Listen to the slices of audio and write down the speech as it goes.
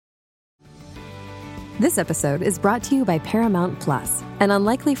This episode is brought to you by Paramount Plus. An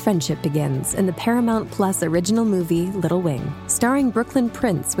unlikely friendship begins in the Paramount Plus original movie Little Wing, starring Brooklyn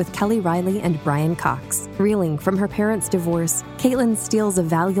Prince with Kelly Riley and Brian Cox. Reeling from her parents' divorce, Caitlin steals a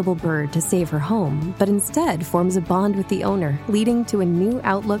valuable bird to save her home, but instead forms a bond with the owner, leading to a new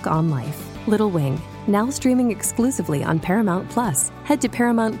outlook on life. Little Wing, now streaming exclusively on Paramount Plus. Head to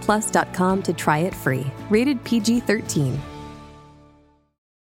ParamountPlus.com to try it free. Rated PG-13.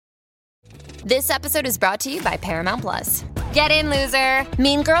 This episode is brought to you by Paramount Plus. Get in, loser!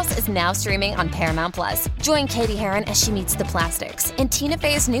 Mean Girls is now streaming on Paramount Plus. Join Katie Heron as she meets the plastics in Tina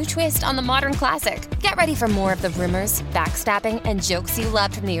Fey's new twist on the modern classic. Get ready for more of the rumors, backstabbing, and jokes you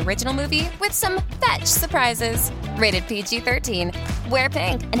loved from the original movie with some fetch surprises. Rated PG-13. Wear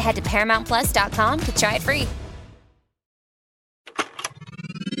pink and head to ParamountPlus.com to try it free.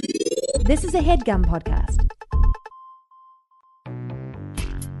 This is a HeadGum podcast.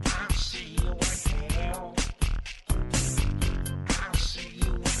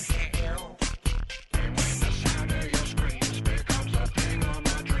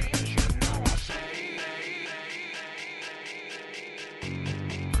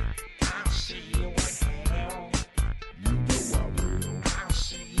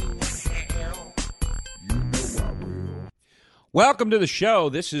 Welcome to the show.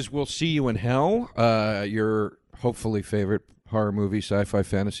 This is We'll See You in Hell, your hopefully favorite horror movie, sci-fi,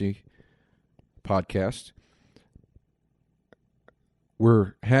 fantasy podcast.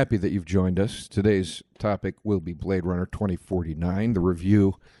 We're happy that you've joined us. Today's topic will be Blade Runner 2049, the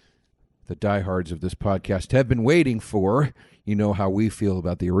review the diehards of this podcast have been waiting for. You know how we feel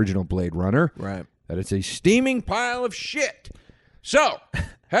about the original Blade Runner. Right. That it's a steaming pile of shit. So,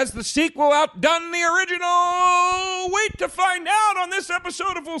 has the sequel outdone the original? Wait to find out on this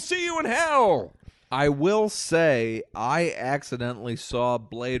episode of We'll See You in Hell. I will say I accidentally saw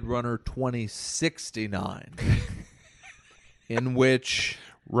Blade Runner 2069, in which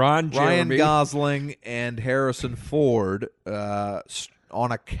Ryan Gosling and Harrison Ford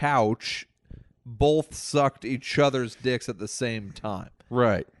on a couch both sucked each other's dicks at the same time.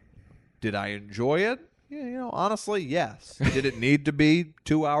 Right. Did I enjoy it? Yeah, honestly, yes. Did it need to be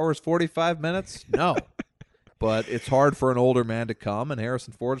 2 hours, 45 minutes? No. But it's hard for an older man to come, and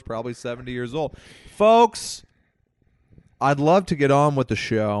Harrison Ford's probably 70 years old. Folks, I'd love to get on with the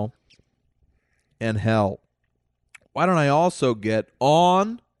show, and hell, why don't I also get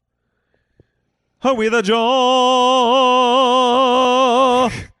on with a jaw?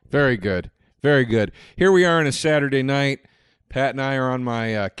 Very good. Very good. Here we are on a Saturday night. Pat and I are on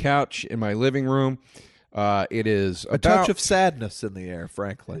my couch in my living room. It is a touch of sadness in the air,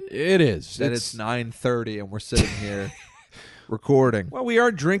 frankly. It is. That it's 9:30 and we're sitting here recording. Well, we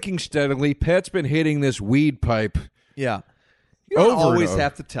are drinking steadily. Pat's been hitting this weed pipe. Yeah. You don't always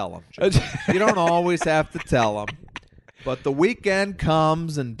have to tell him. You don't always have to tell him. But the weekend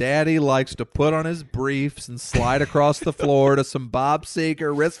comes and Daddy likes to put on his briefs and slide across the floor to some Bob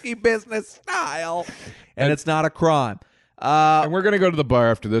Seger risky business style, and it's not a crime. And we're going to go to the bar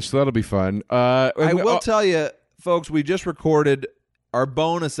after this, so that'll be fun. I will tell you, folks, we just recorded our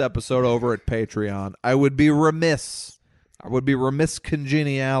bonus episode over at Patreon. I would be remiss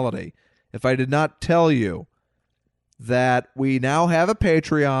congeniality if I did not tell you that we now have a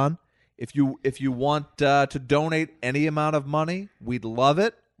Patreon. If you want to donate any amount of money, we'd love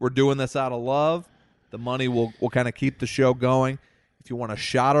it. We're doing this out of love. The money will kind of keep the show going. If you want a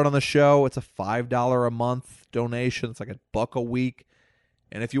shout out on the show, it's a $5 a month donation. It's like $1 a week.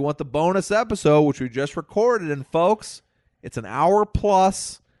 And if you want the bonus episode, which we just recorded, and folks, it's an hour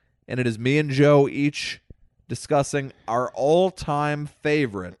plus, and it is me and Joe each discussing our all-time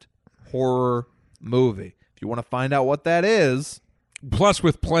favorite horror movie. If you want to find out what that is, plus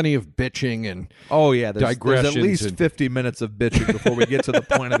with plenty of bitching and there's at least 50 minutes of bitching before we get to the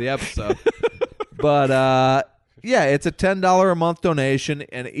point of the episode. But it's a $10 a month donation,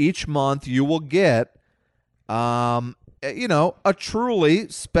 and each month you will get a truly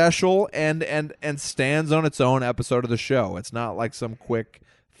special and stands on its own episode of the show. It's not like some quick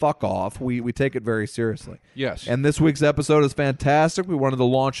fuck off. We take it very seriously. Yes. And this week's episode is fantastic. We wanted to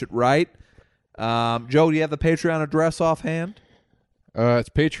launch it right. Joe, do you have the Patreon address offhand? It's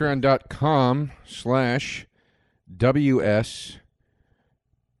patreon.com/WS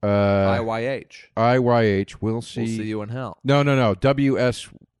IYH. We'll see you in hell. No. WSYIH.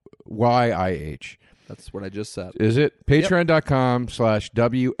 That's what I just said. Is it?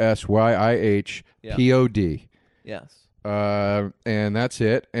 Patreon.com/WSYIH POD. Yes. And that's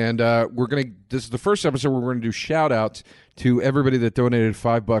it. And this is the first episode where we're going to do shout outs to everybody that donated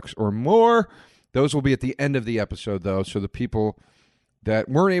 $5 or more. Those will be at the end of the episode, though, so the people that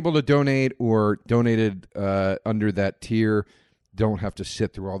weren't able to donate or donated under that tier don't have to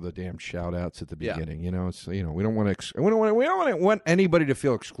sit through all the damn shout outs at the beginning. You know, it's, we don't want to we don't want anybody to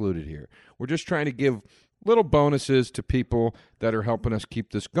feel excluded here. We're just trying to give little bonuses to people that are helping us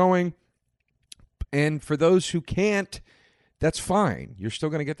keep this going. And for those who can't, that's fine. You're still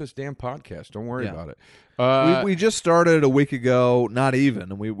going to get this damn podcast. Don't worry about it. We just started a week ago, not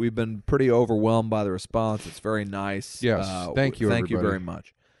even, and we've been pretty overwhelmed by the response. It's very nice. Yes, thank you, Thank you everybody. very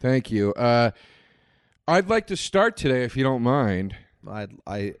much. Thank you. I'd like to start today, if you don't mind,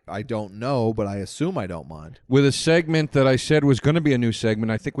 I don't know, but I assume I don't mind. with a segment that I said was going to be a new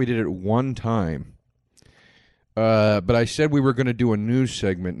segment. I think we did it one time. But I said we were going to do a news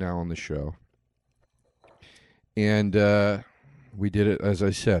segment now on the show. And we did it, as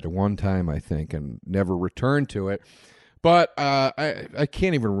I said, one time, I think, and never returned to it. But I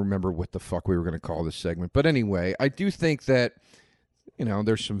can't even remember what the fuck we were going to call this segment. But anyway, I do think that,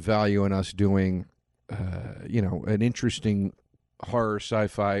 there's some value in us doing, an interesting horror,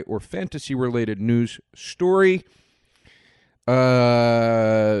 sci-fi, or fantasy-related news story.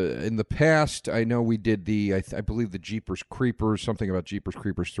 In the past, I know we did I believe the Jeepers Creepers, something about Jeepers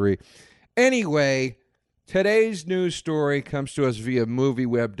Creepers 3. Anyway, today's news story comes to us via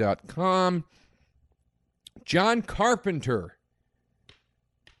MovieWeb.com. John Carpenter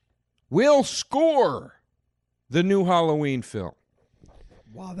will score the new Halloween film.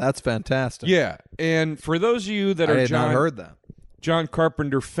 Wow, that's fantastic. Yeah, and for those of you that I are had not heard that. John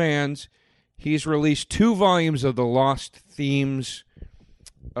Carpenter fans, he's released 2 volumes of the Lost Themes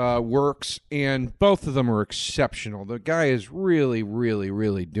works, and both of them are exceptional. The guy is really, really,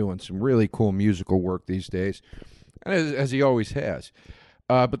 really doing some really cool musical work these days, as he always has.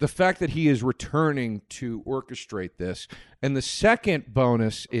 But the fact that he is returning to orchestrate this, and the second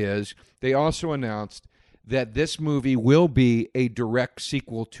bonus is they also announced that this movie will be a direct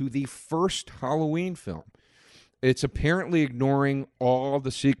sequel to the first Halloween film. It's apparently ignoring all the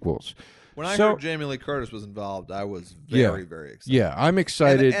sequels. When I heard Jamie Lee Curtis was involved, I was very, very excited. Yeah, I'm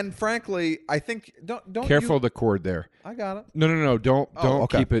excited. And frankly, I think don't careful of the cord there. I got it. No. Don't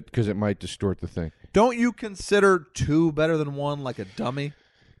okay. keep it because it might distort the thing. Don't you consider 2 better than 1 like a dummy?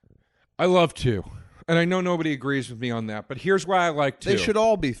 I love 2, and I know nobody agrees with me on that. But here's why I like 2. They should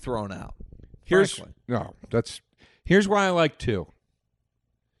all be thrown out. Here's frankly. Here's why I like 2.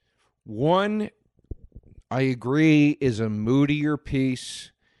 1, I agree, is a moodier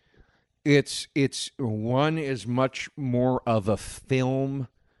piece. It's 1 is much more of a film.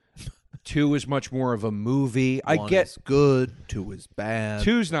 2 is much more of a movie. 1 is good. 2 is bad.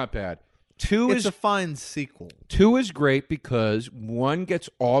 2's not bad. It's a fine sequel. 2 is great because 1 gets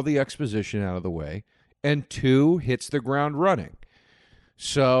all the exposition out of the way, and 2 hits the ground running.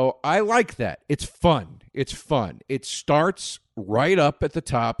 So I like that. It's fun. It starts right up at the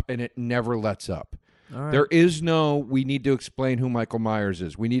top, and it never lets up. All right. There is no, we need to explain who Michael Myers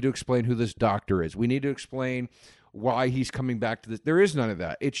is. We need to explain who this doctor is. We need to explain why he's coming back to this. There is none of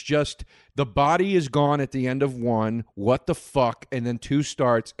that. It's just the body is gone at the end of 1. What the fuck? And then 2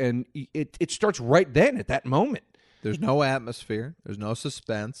 starts, and it starts right then at that moment. There's no atmosphere. There's no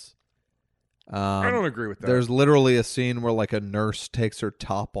suspense. I don't agree with that. There's literally a scene where like a nurse takes her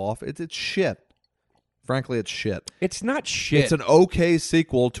top off. It's shit. Frankly, it's shit. It's not shit. It's an okay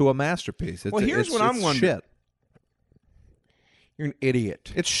sequel to a masterpiece. Here's what I'm wondering. Shit. You're an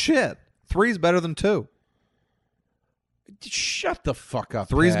idiot. It's shit. 3's better than 2. Shut the fuck up.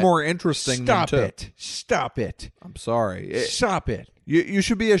 3's Pat. more interesting than 2. Stop it. I'm sorry. Stop it. You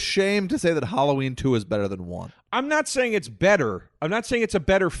should be ashamed to say that Halloween 2 is better than 1. I'm not saying it's better. I'm not saying it's a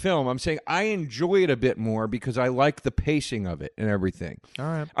better film. I'm saying I enjoy it a bit more because I like the pacing of it and everything. All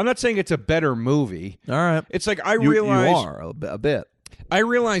right. I'm not saying it's a better movie. All right. It's like I realize you are a bit. I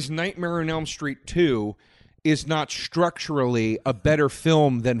realize Nightmare on Elm Street 2 is not structurally a better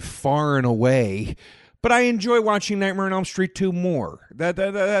film than Far and Away, but I enjoy watching Nightmare on Elm Street 2 more. That's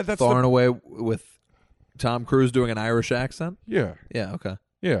Far and Away with Tom Cruise doing an Irish accent? Yeah. Yeah, okay.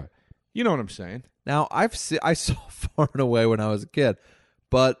 Yeah. You know what I'm saying. Now, I saw Far and Away when I was a kid,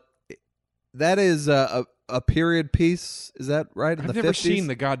 but that is a period piece. Is that right? In I've the never 50s? seen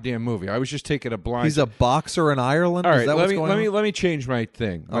the goddamn movie. I was just taking a blind. He's a boxer in Ireland. All Is right, that what's going on? let me change my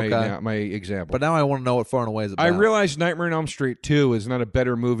thing. Okay. My example. But now I want to know what Far and Away is about. I realize Nightmare on Elm Street 2 is not a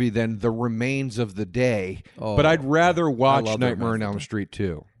better movie than The Remains of the Day, but I'd rather watch love Nightmare on The Elm Remains Street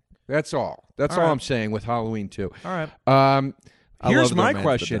 2. That's all. That's All all right. I'm saying with Halloween 2. All right. Here's love my Romance of the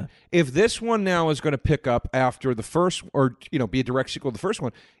question: Day. if this one now is going to pick up after the first, or be a direct sequel to the first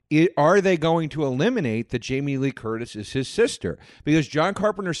one, are they going to eliminate that Jamie Lee Curtis is his sister? Because John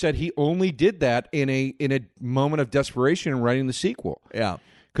Carpenter said he only did that in a moment of desperation in writing the sequel. Yeah.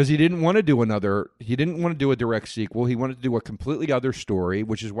 Because he didn't want to do a direct sequel. He wanted to do a completely other story,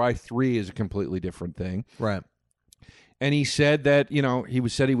 which is why 3 is a completely different thing. Right. And he said that, he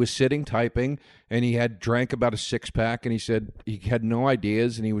was sitting typing, and he had drank about a 6-pack, and he said he had no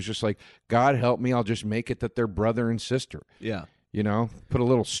ideas, and he was just like, God help me, I'll just make it that they're brother and sister. Yeah. Put a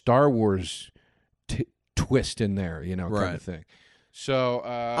little Star Wars twist in there, kind Right. of thing. So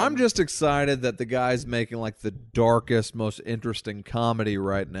I'm just excited that the guys making like the darkest, most interesting comedy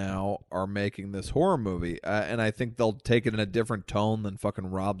right now are making this horror movie, and I think they'll take it in a different tone than fucking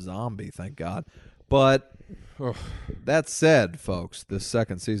Rob Zombie. Thank God. But that said, folks, this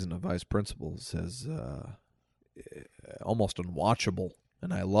second season of Vice Principals is almost unwatchable,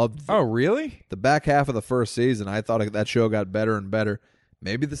 and I loved. Oh, really? The back half of the first season, I thought that show got better and better.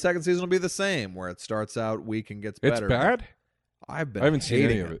 Maybe the second season will be the same, where it starts out weak and gets better. It's bad? I haven't seen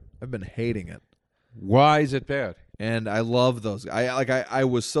any of it. I've been hating it. Why is it bad? And I love those. I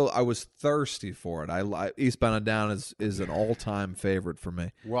was thirsty for it. Eastbound and Down is an all-time favorite for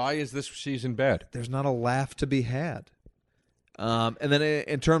me. Why is this season bad? There's not a laugh to be had. And then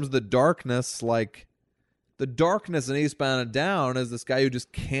in terms of the darkness, like the darkness in Eastbound and Down is this guy who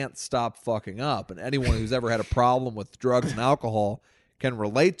just can't stop fucking up, and anyone who's ever had a problem with drugs and alcohol can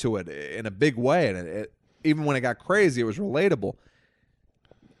relate to it in a big way. And even when it got crazy, it was relatable.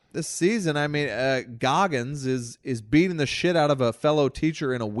 This season, I mean, Goggins is beating the shit out of a fellow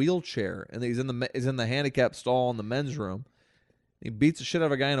teacher in a wheelchair, and he's in the handicap stall in the men's room. He beats the shit out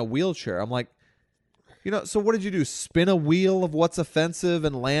of a guy in a wheelchair. I'm like, so what did you do? Spin a wheel of what's offensive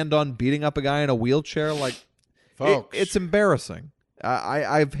and land on beating up a guy in a wheelchair? Like, folks, it's embarrassing.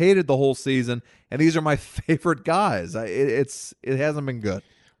 I've hated the whole season, and these are my favorite guys. It hasn't been good.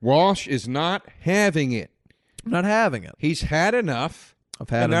 Walsh is not having it. I'm not having it. He's had enough. I've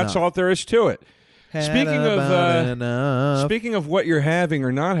had and enough. that's all there is to it. Enough. Speaking of what you're having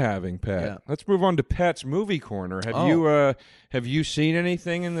or not having, Pat, Yeah. let's move on to Pat's movie corner. Have you seen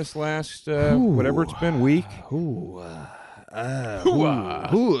anything in this last whatever it's been week? I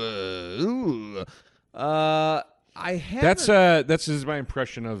haven't. That's my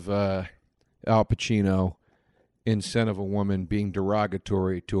impression of Al Pacino in Son of a Woman being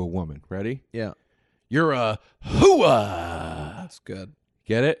derogatory to a woman. Ready? Yeah, You're a hooah. that's good.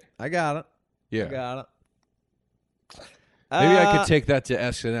 Get it? I got it. Yeah. I got it. Maybe I could take that to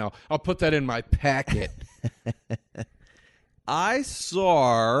SNL. I'll put that in my packet. I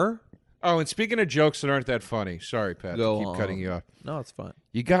saw. Oh, and speaking of jokes that aren't that funny, sorry, Pat, Go to keep on. cutting you off. No, it's fine.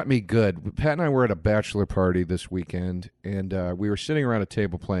 You got me good. Pat and I were at a bachelor party this weekend, and we were sitting around a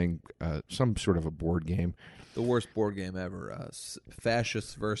table playing some sort of a board game. The worst board game ever.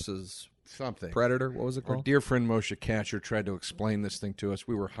 Fascists versus Something. Predator. What was it Our called? dear friend Moshe Katcher tried to explain this thing to us.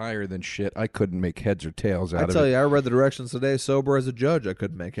 We were higher than shit. I couldn't make heads or tails out I of tell it. you, I read the directions today. Sober as a judge, I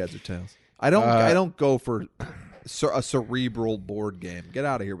couldn't make heads or tails. I don't go for a cerebral board game. Get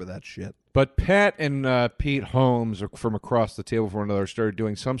out of here with that shit. But Pat and Pete Holmes from across the table from one another started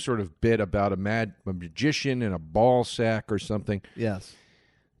doing some sort of bit about a magician in a ball sack or something. Yes.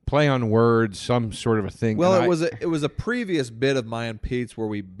 Play on words, some sort of a thing. Well, And it was a previous bit of mine and Pete's where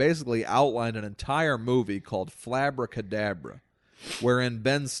we basically outlined an entire movie called Flabracadabra, wherein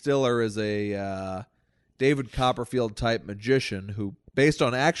Ben Stiller is a David Copperfield type magician who, based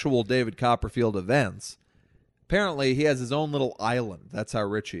on actual David Copperfield events, apparently he has his own little island. That's how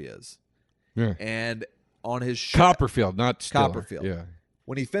rich he is. Yeah. And on his show, Copperfield, not Stiller. Copperfield. Yeah.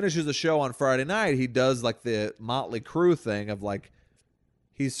 When he finishes the show on Friday night, he does like the Motley Crue thing of like,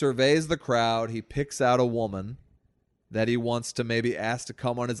 he surveys the crowd, he picks out a woman that he wants to maybe ask to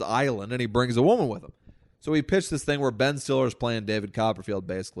come on his island, and he brings a woman with him. So he pitched this thing where Ben Stiller is playing David Copperfield,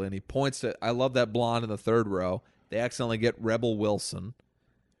 basically, and he points to, I love that blonde in the third row. They accidentally get Rebel Wilson.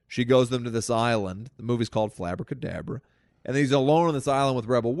 She goes them to this island. The movie's called Flabracadabra. And he's alone on this island with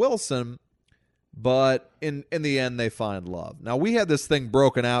Rebel Wilson, but in the end, they find love. Now, we had this thing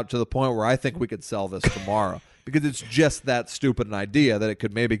broken out to the point where I think we could sell this tomorrow. Because it's just that stupid an idea that it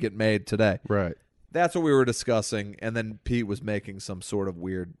could maybe get made today. Right. That's what we were discussing, and then Pete was making some sort of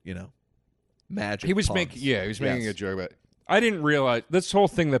weird, magic. He was puns. making a joke about it. I didn't realize this whole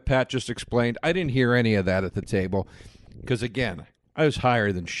thing that Pat just explained. I didn't hear any of that at the table because, again, I was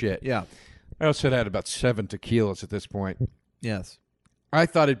higher than shit. Yeah. I also had about 7 tequilas at this point. Yes. I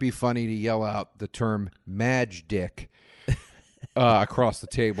thought it'd be funny to yell out the term "Madge Dick" across the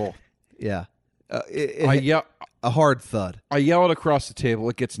table. Yeah. A hard thud. I yell it across the table.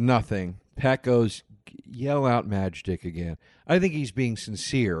 It gets nothing. Pat goes, yell out Magic again. I think he's being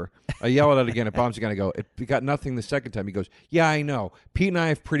sincere. I yell it out again. It bombs again. I go, it got nothing the second time. He goes, yeah, I know. Pete and I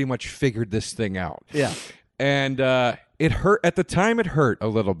have pretty much figured this thing out. Yeah. And it hurt. At the time, it hurt a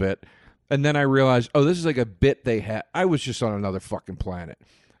little bit. And then I realized, oh, this is like a bit they had. I was just on another fucking planet.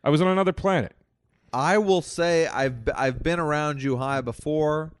 I was on another planet. I will say I've been around you high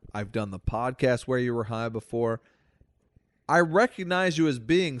before. I've done the podcast where you were high before. I recognize you as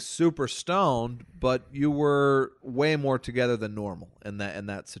being super stoned, but you were way more together than normal in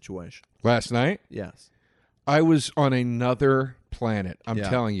that situation. Last night? Yes. I was on another planet. I'm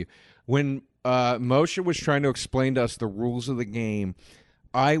telling you. When Moshe was trying to explain to us the rules of the game,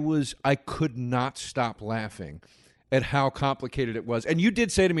 I could not stop laughing at how complicated it was. And you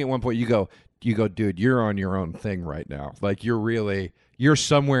did say to me at one point, you go, dude, you're on your own thing right now. Like you're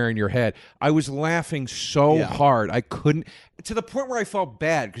somewhere in your head. I was laughing so hard. I couldn't, to the point where I felt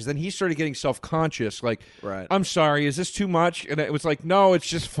bad because then he started getting self-conscious. Like, right. I'm sorry, is this too much? And it was like, no, it's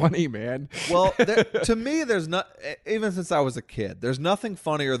just funny, man. Well, to me, there's not, even since I was a kid, there's nothing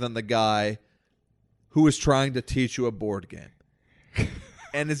funnier than the guy who is trying to teach you a board game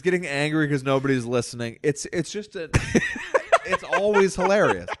and is getting angry because nobody's listening. It's just it's always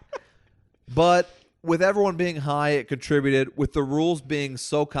hilarious. But with everyone being high, it contributed. With the rules being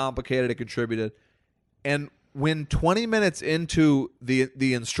so complicated, it contributed. And when 20 minutes into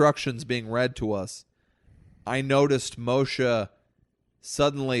the instructions being read to us, I noticed Moshe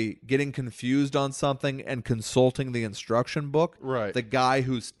suddenly getting confused on something and consulting the instruction book. Right. The guy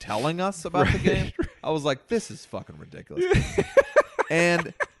who's telling us about the game. I was like, this is fucking ridiculous.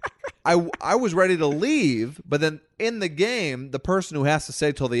 And I was ready to leave, but then in the game, the person who has to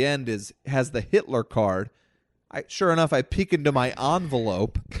stay till the end has the Hitler card. Sure enough, I peek into my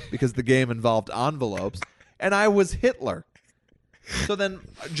envelope because the game involved envelopes, and I was Hitler. So then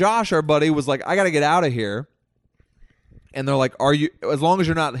Josh, our buddy, was like, I got to get out of here. And they're like, as long as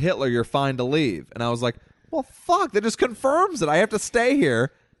you're not Hitler, you're fine to leave. And I was like, well, fuck, that just confirms it. I have to stay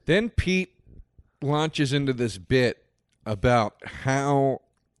here. Then Pete launches into this bit about how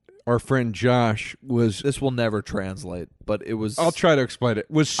our friend Josh was. This will never translate, but it was. I'll try to explain it.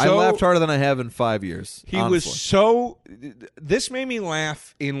 I laughed harder than I have in 5 years. He honestly. was so. This made me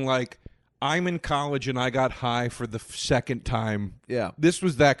laugh in like, I'm in college and I got high for the second time. Yeah. This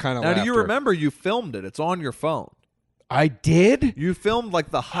was that kind of laughter. Now, do you remember you filmed it? It's on your phone. I did? You filmed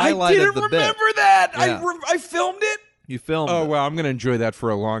like the highlight of the bit. I didn't remember that. Yeah. I filmed it? You filmed it. Oh, well, I'm going to enjoy that for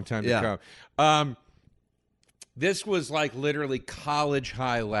a long time Yeah. to come. This was like literally college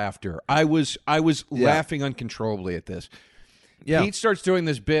high laughter. I was laughing uncontrollably at this. Yeah. Pete starts doing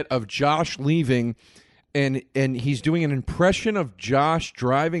this bit of Josh leaving, and he's doing an impression of Josh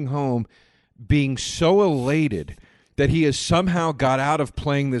driving home, being so elated that he has somehow got out of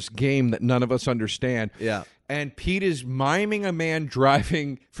playing this game that none of us understand. Yeah. And Pete is miming a man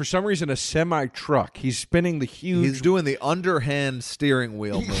driving, for some reason, a semi-truck. He's spinning the huge... He's doing the underhand steering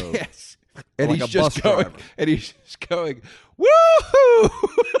wheel move. Yes. And like he's a just bus going, driver. and he's just going, woohoo!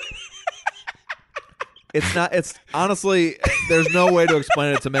 It's honestly, there's no way to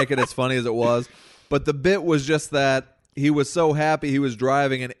explain it to make it as funny as it was. But the bit was just that he was so happy he was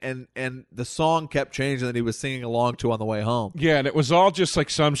driving, and the song kept changing that he was singing along to on the way home. Yeah, and it was all just like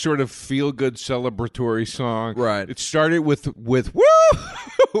some sort of feel-good celebratory song. Right. It started with woo,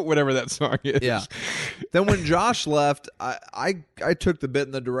 whatever that song is. Yeah. Then when Josh left, I took the bit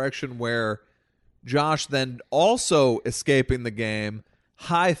in the direction where Josh then also escaping the game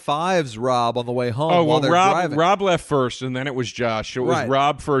high fives Rob on the way home. Oh, while well, they're driving. Rob left first, and then it was Josh. It was Right.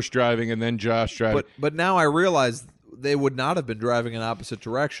 Rob first driving, and then Josh driving. But now I realize they would not have been driving in opposite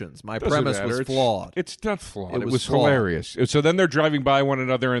directions. My Doesn't premise matter. was It's- flawed. It's not flawed. It It was was flawed. hilarious. So then they're driving by one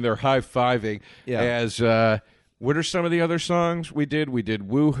another and they're high-fiving Yeah. as what are some of the other songs we did? We did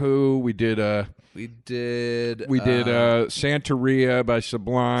Woohoo. We did Santeria by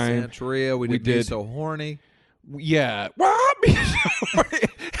Sublime. Santeria. We did Me So Horny. Yeah.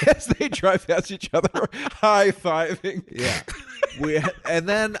 As they drive past each other, high-fiving. Yeah. And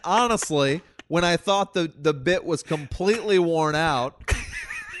then, honestly, when I thought the bit was completely worn out,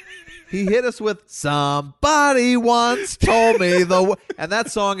 he hit us with Somebody Once Told Me and that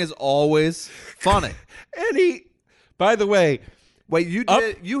song is always funny. And by the way, Wait,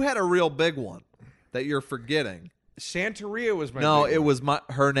 you had a real big one that you're forgetting. Santeria was my No, big it one. was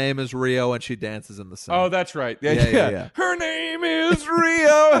her name is Rio and she dances in the sun. Oh, that's right. Yeah. Her name is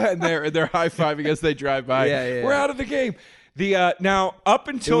Rio, and they're high-fiving as they drive by. Yeah. We're out of the game. The now up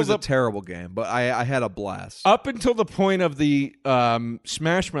It until was the a terrible game, but I had a blast. up until the point of the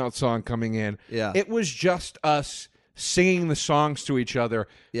Smash Mouth song coming in, Yeah. it was just us singing the songs to each other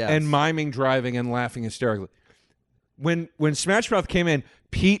Yes. and miming, driving, and laughing hysterically. When Smash Mouth came in,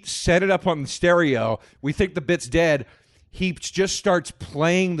 Pete set it up on the stereo. We think the bit's dead. He just starts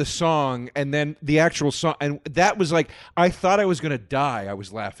playing the song, and then the actual song, and that was like, I thought I was going to die. I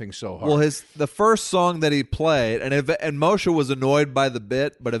was laughing so hard. Well, the first song that he played, and Moshe was annoyed by the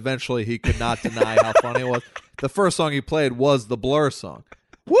bit, but eventually he could not deny how funny it was. The first song he played was the Blur song.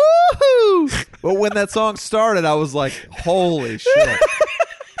 Woohoo! But when that song started, I was like, holy shit.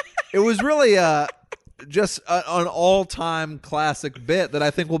 It was really just an all-time classic bit that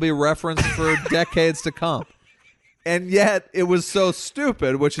I think will be referenced for decades to come. And yet it was so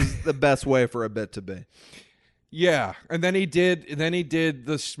stupid, which is the best way for a bit to be. Yeah, and then he did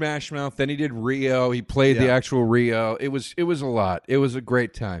the Smash Mouth. Then he did Rio. He played the actual Rio. It was a lot. It was a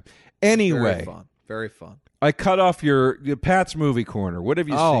great time. Anyway, Very fun. Very fun. I cut off your Pat's movie corner. What have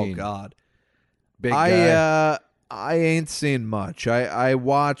you seen? Oh God, Big guy. I ain't seen much. I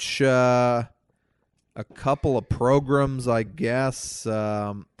watch a couple of programs, I guess.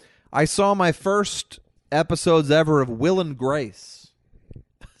 I saw my first episodes ever of Will and Grace.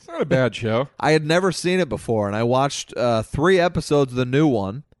 It's not a bad show. I had never seen it before, and I watched 3 episodes of the new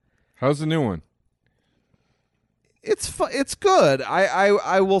one. How's the new one? It's good.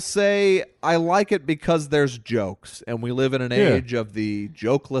 I will say I like it because there's jokes, and we live in an age of the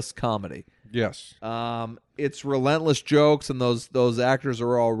jokeless comedy. Yes. It's relentless jokes, and those actors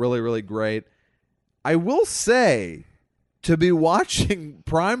are all really, really great. I will say, to be watching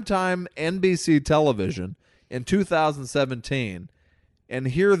primetime NBC television in 2017 and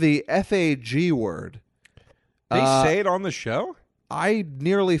hear the FAG word. They say it on the show? I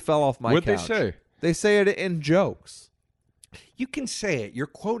nearly fell off my What'd couch. they say? They say it in jokes. You can say it. You're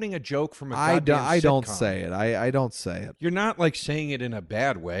quoting a joke from a I goddamn don't sitcom. say it. I don't say it. You're not like saying it in a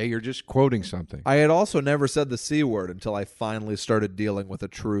bad way. You're just quoting something. I had also never said the C word until I finally started dealing with a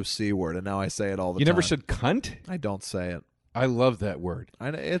true C word, and now I say it all the time. You never said cunt? I don't say it. I love that word.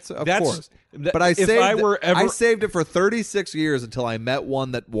 It's of That's- course, that- but I if saved. I were ever- I saved it for 36 years until I met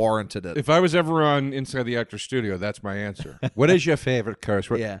one that warranted it. If I was ever on Inside the Actor Studio, that's my answer. What is your favorite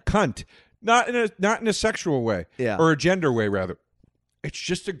curse word? Yeah. Cunt. Not in a sexual way. Yeah. Or a gender way, rather. It's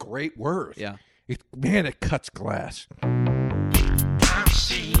just a great word. Yeah. Man, it cuts glass.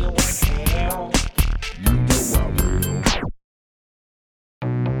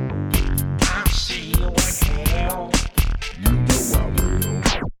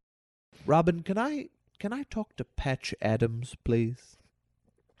 Robin, can I talk to Patch Adams, please?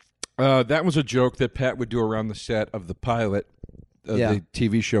 That was a joke that Pat would do around the set of the pilot of the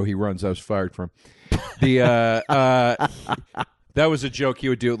TV show he runs. I was fired from. That was a joke he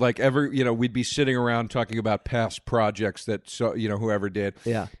would do. Like we'd be sitting around talking about past projects that whoever did.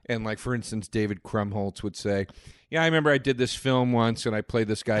 Yeah. And like for instance, David Krumholtz would say, "Yeah, I remember I did this film once, and I played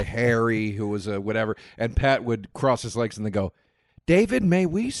this guy Harry, who was a whatever." And Pat would cross his legs and then go, "David, may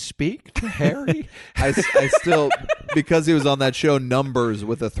we speak to Harry?" I still, because he was on that show Numbers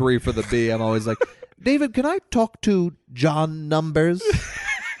with a 3 for the B, I'm always like, David, can I talk to John Numbers?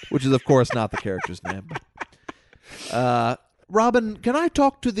 Which is, of course, not the character's name. Robin, can I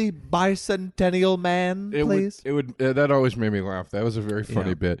talk to the bicentennial man, please? It would that always made me laugh. That was a very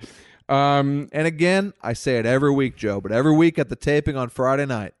funny bit. And again, I say it every week, Joe, but every week at the taping on Friday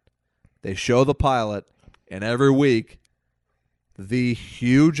night, they show the pilot, and every week, the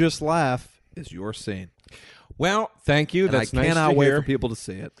hugest laugh is your scene. Well, thank you. And That's I nice cannot to wait hear. for people to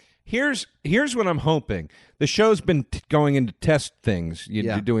see it. Here's what I'm hoping. The show's been going into test things.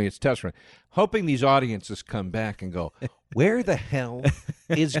 You're doing its test run. Hoping these audiences come back and go, where the hell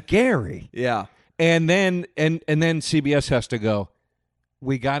is Gary? Yeah. And then CBS has to go,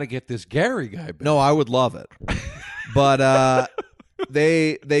 we got to get this Gary guy back. No, I would love it. But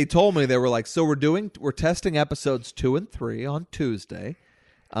they told me, they were like, so we're testing episodes 2 and 3 on Tuesday.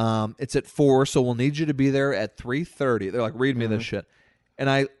 It's at 4, so we'll need you to be there at 3:30. They're like, read me this shit. And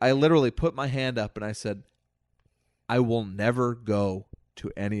I literally put my hand up and I said, I will never go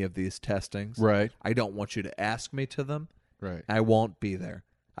to any of these testings. Right. I don't want you to ask me to them. Right. I won't be there.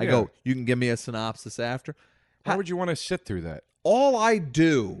 I Yeah. go, you can give me a synopsis after. How would you want to sit through that? All I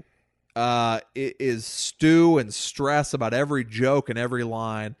do is stew and stress about every joke and every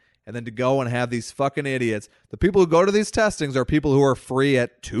line, and then to go and have these fucking idiots. The people who go to these testings are people who are free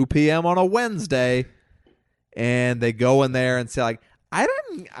at 2 p.m. on a Wednesday, and they go in there and say, like, I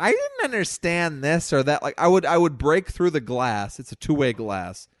didn't understand this or that. Like, I would break through the glass. It's a 2-way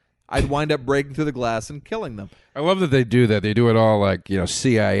glass. I'd wind up breaking through the glass and killing them. I love that they do that. They do it all like,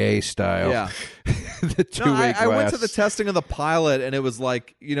 CIA style. Yeah. The two-way glass. I went to the testing of the pilot, and it was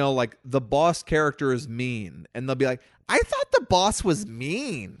like, like the boss character is mean. And they'll be like, I thought the boss was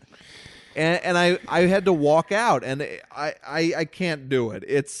mean. And I had to walk out, and I can't do it.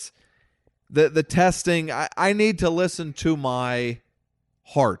 It's the testing. I need to listen to my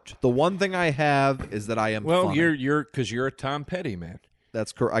heart. The one thing I have is that I am funny. You're because you're a Tom Petty man.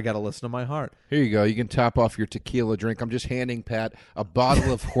 That's correct. I got to listen to my heart. Here you go. You can top off your tequila drink. I'm just handing Pat a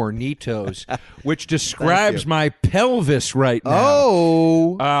bottle of Hornitos, which describes my pelvis right now.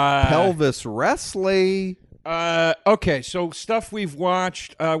 Oh, pelvis wrestling. Okay, so stuff we've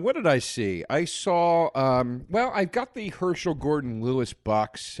watched. What did I see? I saw, I got the Herschel Gordon Lewis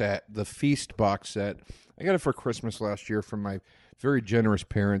box set, the Feast box set. I got it for Christmas last year from my very generous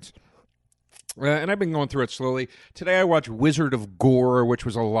parents. And I've been going through it slowly. Today I watched Wizard of Gore, which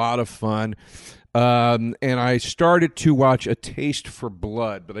was a lot of fun. And I started to watch A Taste for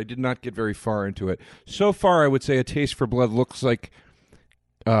Blood, but I did not get very far into it. So far, I would say A Taste for Blood looks like,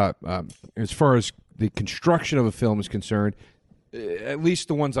 as far as the construction of a film is concerned, at least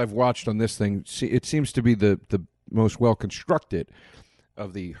the ones I've watched on this thing, it seems to be the most well-constructed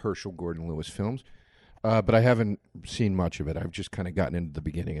of the Herschel Gordon Lewis films. But I haven't seen much of it. I've just kind of gotten into the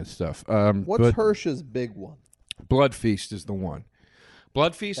beginning and stuff. What's Hirsch's big one? Blood Feast is the one.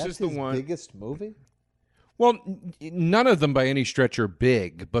 Blood Feast That's is the his one. biggest movie? Well, none of them by any stretch are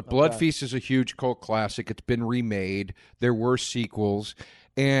big, but Blood Feast is a huge cult classic. It's been remade. There were sequels,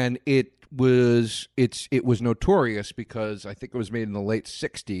 and it was notorious because I think it was made in the late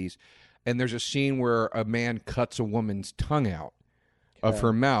 60s, and there's a scene where a man cuts a woman's tongue out of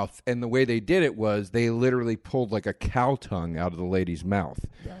her mouth, and the way they did it was they literally pulled like a cow tongue out of the lady's mouth.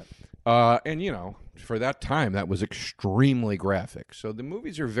 And for that time that was extremely graphic. So the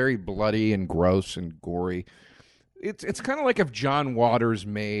movies are very bloody and gross and gory. It's kind of like if John Waters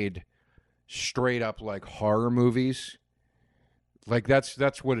made straight up like horror movies. Like that's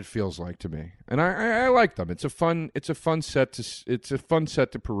what it feels like to me, and I like them. It's a fun set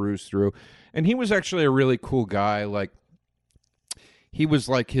to peruse through, and he was actually a really cool guy. Like, he was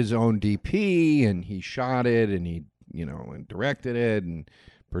like his own DP, and he shot it, and he, and directed it, and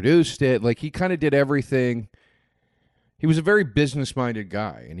produced it. Like, he kind of did everything. He was a very business-minded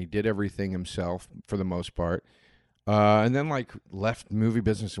guy, and he did everything himself for the most part. And then, like, left movie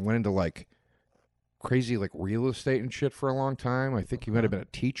business and went into, like, crazy, like, real estate and shit for a long time. I think he might have been a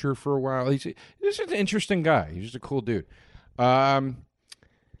teacher for a while. He's just an interesting guy. He's just a cool dude. And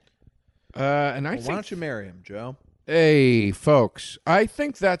why don't you marry him, Joe? Hey, folks, I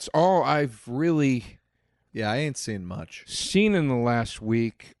think that's all I've really I ain't seen much. Seen in the last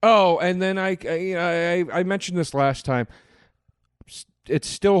week. Oh, and then I mentioned this last time. It's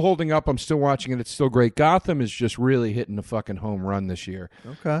still holding up. I'm still watching it. It's still great. Gotham is just really hitting a fucking home run this year.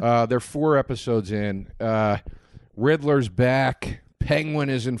 Okay. They're 4 episodes in. Riddler's back. Penguin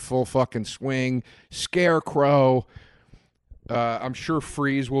is in full fucking swing. Scarecrow. I'm sure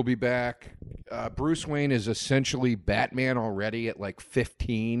Freeze will be back. Bruce Wayne is essentially Batman already at like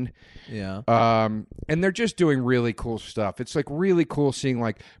 15. Yeah. And they're just doing really cool stuff. It's like really cool seeing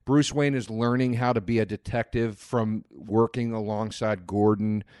like Bruce Wayne is learning how to be a detective from working alongside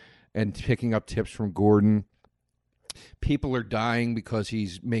Gordon and picking up tips from Gordon. People are dying because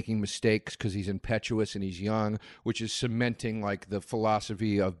he's making mistakes because he's impetuous and he's young, which is cementing like the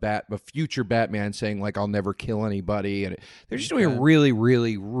philosophy of future Batman saying like, I'll never kill anybody. And they're just doing a really,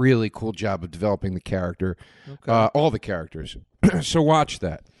 really, really cool job of developing the character, all the characters. So watch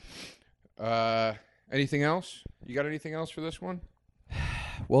that. Anything else? You got anything else for this one?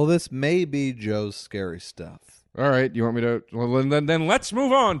 Well, this may be Joe's scary stuff. All right. You want me to? Well, then let's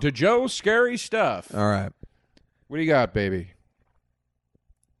move on to Joe's scary stuff. All right. What do you got, baby?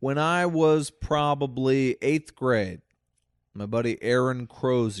 When I was probably 8th grade, my buddy Aaron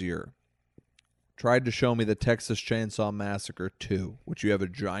Crozier tried to show me the Texas Chainsaw Massacre 2, which you have a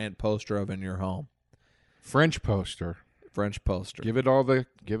giant poster of in your home. French poster. Give it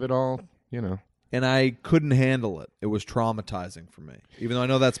all, And I couldn't handle it. It was traumatizing for me, even though I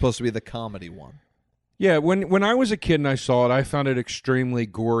know that's supposed to be the comedy one. Yeah, when I was a kid and I saw it, I found it extremely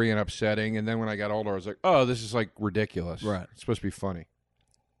gory and upsetting. And then when I got older, I was like, oh, this is like ridiculous. Right. It's supposed to be funny.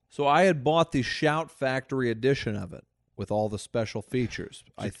 So I had bought the Shout Factory edition of it with all the special features.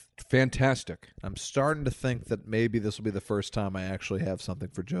 Fantastic. I'm starting to think that maybe this will be the first time I actually have something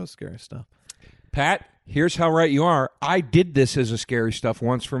for Joe's scary stuff. Pat, here's how right you are. I did this as a scary stuff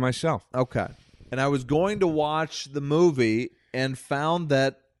once for myself. Okay. And I was going to watch the movie and found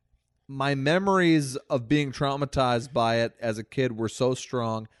that my memories of being traumatized by it as a kid were so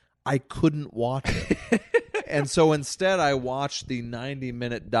strong, I couldn't watch it. And so instead I watched the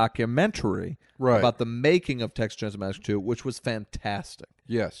 90-minute documentary about the making of Texas Chainsaw Massacre 2, which was fantastic.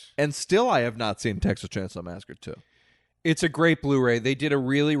 Yes. And still I have not seen Texas Chainsaw Massacre 2. It's a great Blu-ray. They did a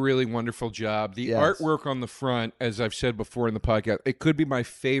really, really wonderful job. The Yes. artwork on the front, as I've said before in the podcast, it could be my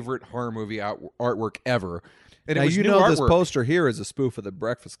favorite horror movie artwork ever. And now, it was you new know this artwork. poster here is a spoof of The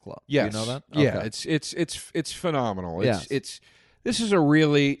Breakfast Club. Yes. Do you know that? Yeah, Okay. it's phenomenal. Yes. This is a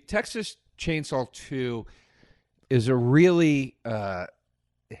really Texas Chainsaw 2 is a really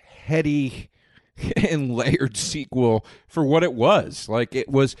heady and layered sequel for what it was. Like it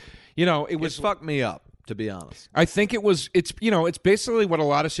was, it was fucked me up, to be honest. I think it's basically what a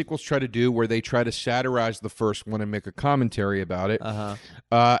lot of sequels try to do, where they try to satirize the first one and make a commentary about it.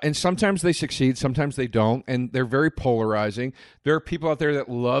 And sometimes they succeed, sometimes they don't, and they're very polarizing. There are people out there that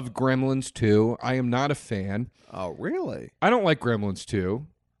love Gremlins 2. I am not a fan. Oh, really? I don't like Gremlins 2,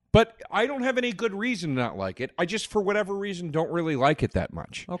 but I don't have any good reason to not like it. I just, for whatever reason, don't really like it that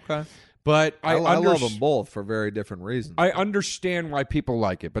much. Okay. But I love them both for very different reasons. I understand why people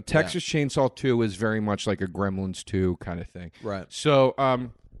like it, but Texas Chainsaw 2 is very much like a Gremlins 2 kind of thing. Right. So,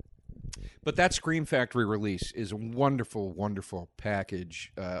 but that Scream Factory release is a wonderful, wonderful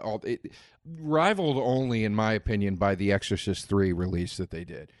package. Rivaled only, in my opinion, by the Exorcist 3 release that they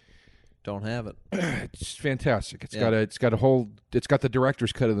did. Don't have it. It's fantastic. It's got the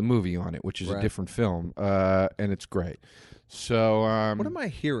director's cut of the movie on it, which is a different film, and it's great. So, what am I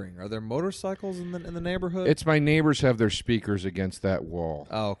hearing? Are there motorcycles in the neighborhood? It's my neighbors have their speakers against that wall.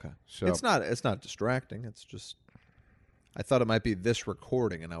 Oh, okay. So it's not distracting. It's just I thought it might be this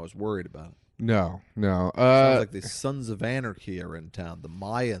recording, and I was worried about it. No. Sounds like the Sons of Anarchy are in town. The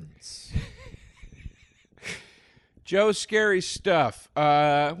Mayans. Joe, scary stuff.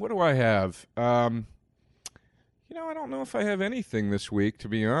 What do I have? I don't know if I have anything this week, to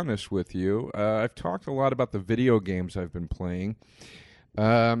be honest with you. I've talked a lot about the video games I've been playing.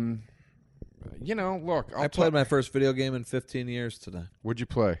 Look, I played my first video game in 15 years today. What'd you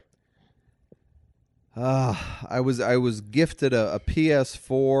play? I was gifted a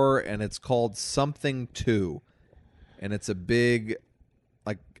PS4, and it's called Something 2. And it's a big,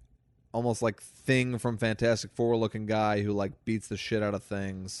 almost like Thing from Fantastic Four looking guy who beats the shit out of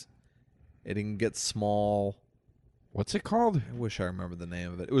things. It can get small. What's it called? I wish I remember the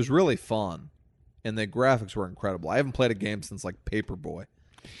name of it. It was really fun, and the graphics were incredible. I haven't played a game since Paperboy.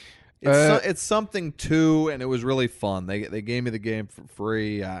 It's Something 2, and it was really fun. They gave me the game for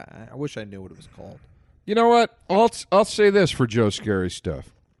free. I wish I knew what it was called. You know what? I'll say this for Joe Scary Stuff.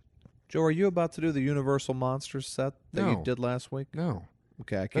 Joe, are you about to do the Universal Monsters set that you did last week? No.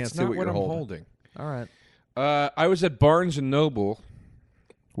 Okay, I can't That's see not what you're I'm holding. All right. I was at Barnes & Noble.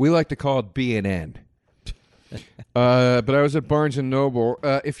 We like to call it B&N. But I was at Barnes & Noble.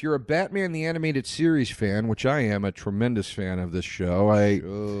 If you're a Batman the Animated Series fan, which I am a tremendous fan of this show, I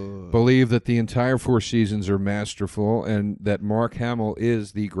believe that the entire 4 seasons are masterful and that Mark Hamill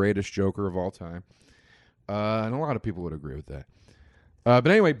is the greatest Joker of all time. And a lot of people would agree with that. But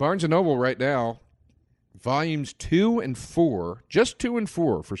anyway, Barnes & Noble right now, volumes 2 and 4, just 2 and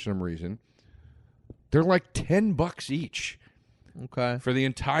 4 for some reason, they're like $10 each. Okay. For the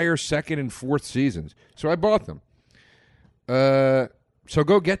entire 2nd and 4th seasons. So I bought them. So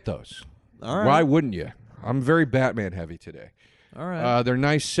go get those. All right. Why wouldn't you? I'm very Batman heavy today. All right. They're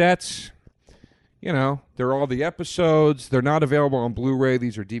nice sets. They're all the episodes. They're not available on Blu-ray.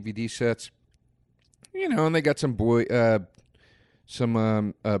 These are DVD sets. And they got some bonus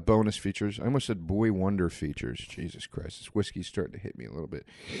features. I almost said Boy Wonder features. Jesus Christ. This whiskey's starting to hit me a little bit.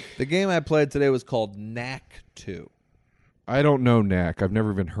 The game I played today was called Knack 2. I don't know Knack. I've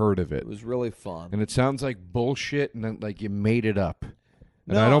never even heard of it. It was really fun. And it sounds like bullshit and then, you made it up.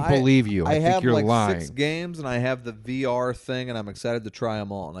 And No, I don't believe you. I think have you're lying. 6 games, and I have the VR thing, and I'm excited to try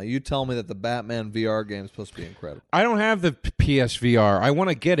them all. Now, you tell me that the Batman VR game is supposed to be incredible. I don't have the PSVR. I want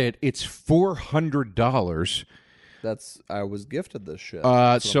to get it. It's $400. I was gifted this shit.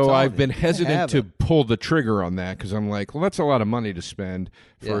 So I've been hesitant to pull the trigger on that because I'm like, well, that's a lot of money to spend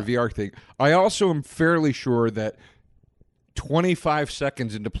for a VR thing. I also am fairly sure that 25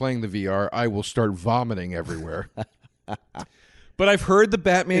 seconds into playing the VR, I will start vomiting everywhere. But I've heard the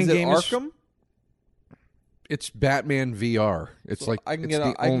Batman game is it Arkham? It's Batman VR. It's So I can get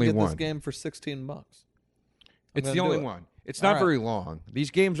this game for $16. It's the only one. It's not very long.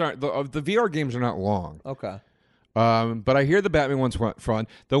 These games aren't the VR games are not long. Okay. But I hear the Batman one's fun.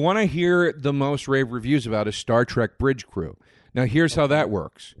 The one I hear the most rave reviews about is Star Trek Bridge Crew. Now, here's how that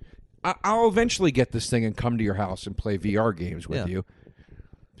works. I'll eventually get this thing and come to your house and play VR games with you.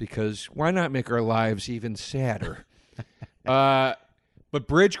 Because why not make our lives even sadder? But But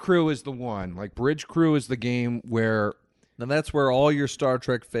Bridge Crew is the one. Like, Bridge Crew is the game where... Now, that's where all your Star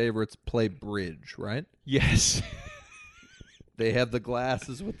Trek favorites play bridge, right? Yes. They have the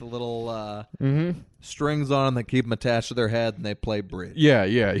glasses with the little strings on them that keep them attached to their head, and they play bridge.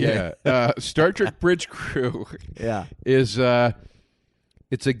 Yeah. Star Trek Bridge Crew is...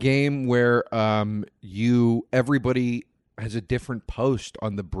 it's a game where everybody has a different post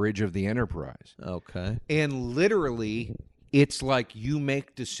on the bridge of the Enterprise. Okay. And literally, it's like you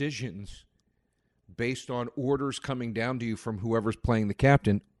make decisions based on orders coming down to you from whoever's playing the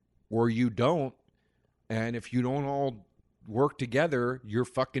captain, or you don't. And if you don't all work together, your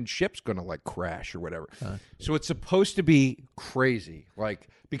fucking ship's going to, like, crash or whatever. So it's supposed to be crazy, like,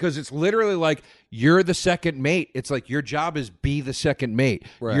 because it's literally like you're the second mate. It's like your job is be the second mate.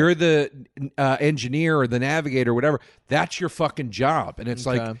 Right. You're the engineer or the navigator or whatever. That's your fucking job. And it's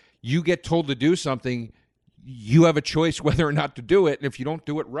like you get told to do something. You have a choice whether or not to do it. And if you don't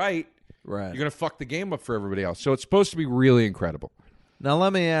do it right, you're going to fuck the game up for everybody else. So it's supposed to be really incredible. Now,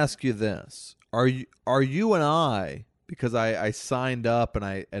 let me ask you this. Are you and I, because I signed up and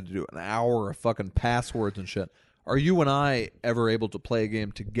I had to do an hour of fucking passwords and shit, are you and I ever able to play a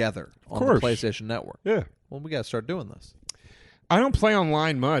game together on the PlayStation Network? Yeah. Well, we got to start doing this. I don't play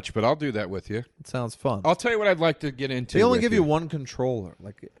online much, but I'll do that with you. It sounds fun. I'll tell you what I'd like to get into. They only give you one controller.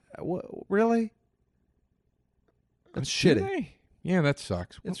 Like, what, really? That's shitty. Yeah, that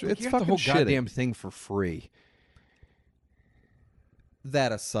sucks. It's you fucking have the whole shitty. goddamn thing for free.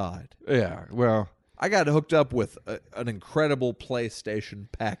 That aside. Yeah, well... I got hooked up with an incredible PlayStation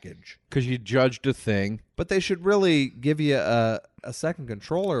package. Because you judged a thing. But they should really give you a second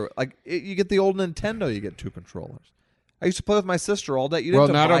controller. Like, you get the old Nintendo, you get two controllers. I used to play with my sister all day. You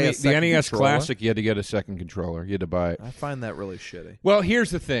didn't have to buy a second the NES controller. Classic, you had to get a second controller. You had to buy it. I find that really shitty. Well, here's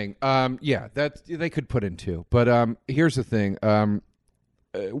the thing. That they could put in two. But here's the thing.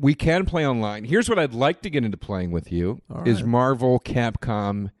 We can play online. Here's what I'd like to get into playing with you is Marvel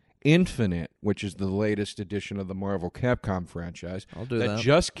Capcom Infinite, which is the latest edition of the Marvel Capcom franchise. I'll do that.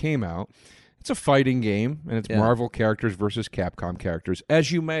 Just came out. It's a fighting game, and it's Marvel characters versus Capcom characters,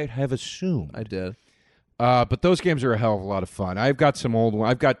 as you might have assumed. I did. But those games are a hell of a lot of fun. I've got some old ones.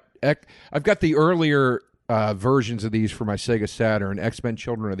 I've got the earlier versions of these for my Sega Saturn: X-Men: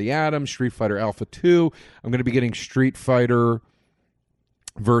 Children of the Atom, Street Fighter Alpha 2. I'm going to be getting Street Fighter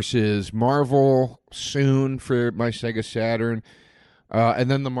versus Marvel soon for my Sega Saturn.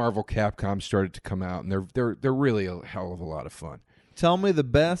 And then the Marvel Capcom started to come out, and they're really a hell of a lot of fun. Tell me the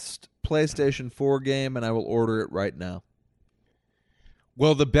best PlayStation 4 game, and I will order it right now.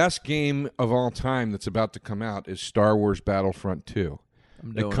 Well, the best game of all time that's about to come out is Star Wars Battlefront 2.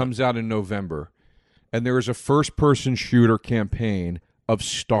 It comes out in November, and there is a first-person shooter campaign of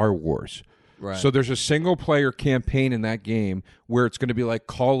Star Wars. Right. So there's a single-player campaign in that game where it's going to be like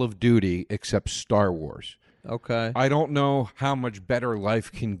Call of Duty, except Star Wars. Okay. I don't know how much better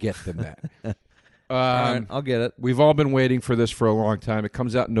life can get than that. All right, I'll get it. We've all been waiting for this for a long time. It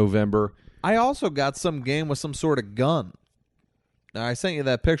comes out in November. I also got some game with some sort of gun. Now, I sent you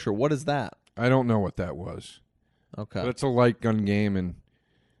that picture. What is that? I don't know what that was. Okay. But it's a light gun game, and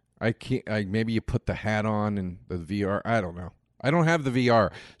I can't. maybe you put the hat on and the VR. I don't know. I don't have the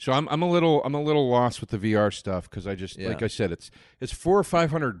VR, so I'm a little lost with the VR stuff because I just like I said, it's $400 or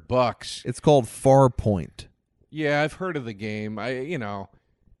 $500. It's called Farpoint. Yeah, I've heard of the game.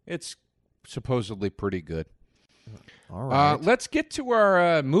 It's supposedly pretty good. All right. Let's get to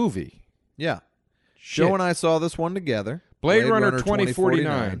our movie. Yeah. Shit. Joe and I saw this one together. Blade Runner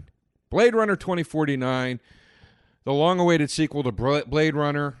 2049. Blade Runner 2049, the long-awaited sequel to Blade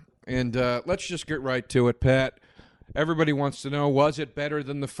Runner. And let's just get right to it, Pat. Everybody wants to know, was it better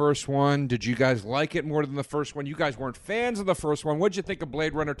than the first one? Did you guys like it more than the first one? You guys weren't fans of the first one. What did you think of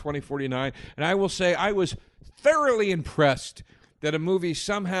Blade Runner 2049? And I will say I was thoroughly impressed that a movie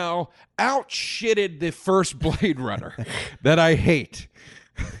somehow outshitted the first Blade Runner that I hate.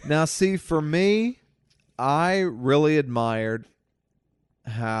 Now, see, for me, I really admired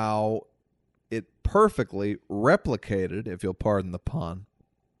how it perfectly replicated, if you'll pardon the pun,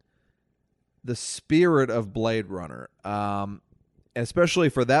 the spirit of Blade Runner, especially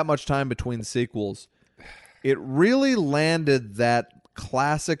for that much time between sequels. It really landed that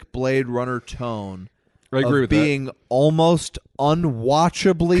classic Blade Runner tone I agree of with being that. almost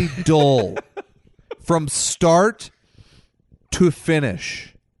unwatchably dull from start to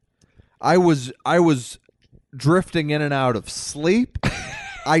finish. I was drifting in and out of sleep.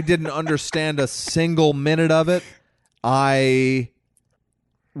 I didn't understand a single minute of it. I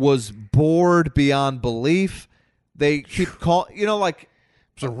was bored beyond belief. They keep calling,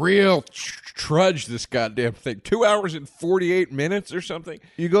 It's a real trudge, this goddamn thing. 2 hours and 48 minutes or something.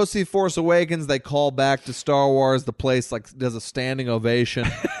 You go see Force Awakens, they call back to Star Wars. The place like does a standing ovation.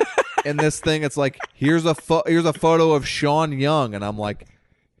 In this thing, it's like here's a photo of Sean Young, and I'm like,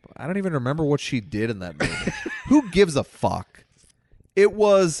 I don't even remember what she did in that movie. Who gives a fuck? It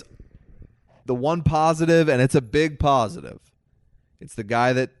was the one positive, and it's a big positive. It's the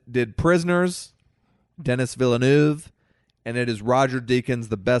guy that did Prisoners, Denis Villeneuve, and it is Roger Deakins,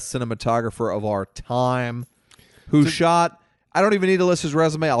 the best cinematographer of our time, who shot. I don't even need to list his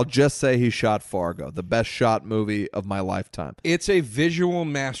resume. I'll just say he shot Fargo, the best shot movie of my lifetime. It's a visual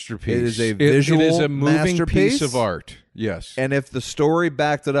masterpiece. It is a visual It is a moving masterpiece. piece of art. Yes. And if the story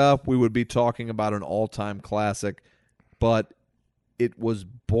backed it up, we would be talking about an all-time classic. But it was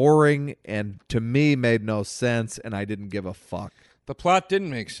boring and to me made no sense, and I didn't give a fuck. The plot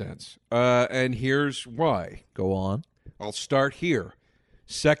didn't make sense. And here's why. Go on. I'll start here.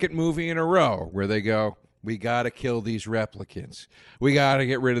 Second movie in a row where they go, we got to kill these replicants. We got to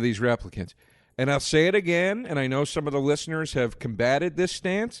get rid of these replicants. And I'll say it again, and I know some of the listeners have combated this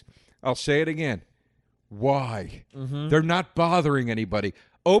stance. I'll say it again. Why? They're not bothering anybody.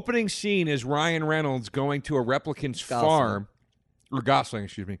 Opening scene is Ryan Reynolds going to a replicant's farm. Or Gosling,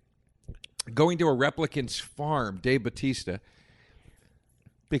 excuse me. Going to a replicant's farm, Dave Bautista,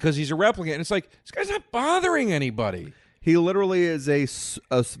 because he's a replicant. And it's like, this guy's not bothering anybody. He literally is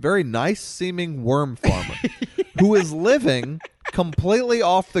a very nice-seeming worm farmer who is living completely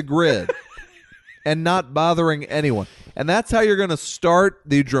off the grid and not bothering anyone. And that's how you're going to start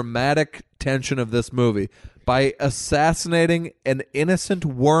the dramatic tension of this movie, by assassinating an innocent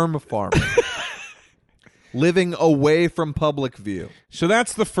worm farmer living away from public view. So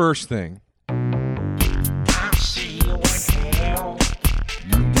that's the first thing.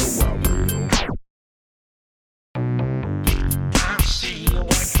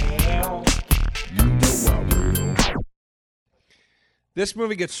 This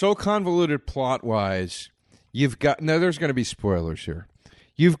movie gets so convoluted plot-wise, you've got... Now, there's going to be spoilers here.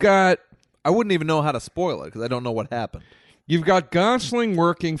 You've got... I wouldn't even know how to spoil it because I don't know what happened. You've got Gosling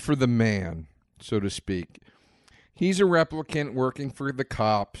working for the man, so to speak. He's a replicant working for the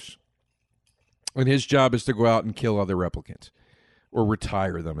cops, and his job is to go out and kill other replicants, or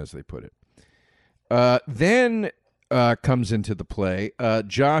retire them, as they put it. Then comes into the play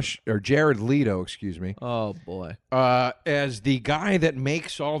Jared Leto, excuse me. Oh, boy. As the guy that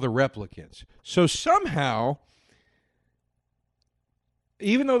makes all the replicants. So somehow,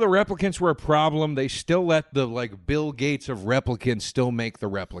 even though the replicants were a problem, they still let the Bill Gates of replicants still make the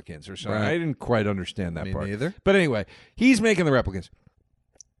replicants or something. Right. I didn't quite understand that part. Me neither. But anyway, he's making the replicants.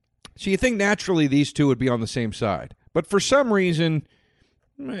 So you think naturally these two would be on the same side. But for some reason,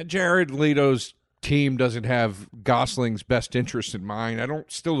 Jared Leto's team doesn't have Gosling's best interest in mind.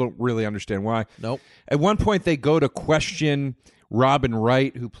 Still don't really understand why. Nope. At one point, they go to question Robin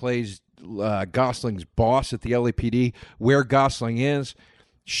Wright, who plays Gosling's boss at the LAPD, where Gosling is.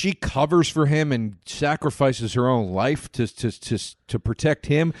 She covers for him and sacrifices her own life to protect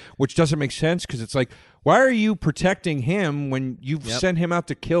him, which doesn't make sense because it's like, why are you protecting him when you've sent him out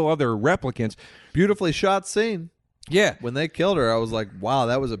to kill other replicants? Beautifully shot scene. Yeah. When they killed her, I was like, wow,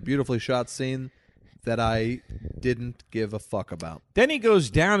 that was a beautifully shot scene that I didn't give a fuck about. Then he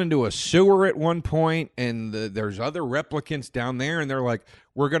goes down into a sewer at one point, and there's other replicants down there, and they're like,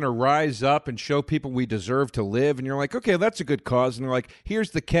 we're going to rise up and show people we deserve to live. And you're like, okay, that's a good cause. And they're like,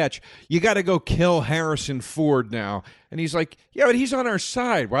 here's the catch. You got to go kill Harrison Ford now. And he's like, yeah, but he's on our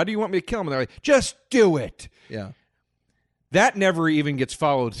side. Why do you want me to kill him? And they're like, just do it. Yeah. That never even gets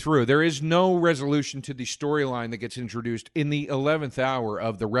followed through. There is no resolution to the storyline that gets introduced in the 11th hour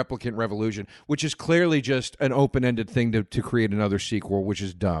of the Replicant Revolution, which is clearly just an open-ended thing to create another sequel, which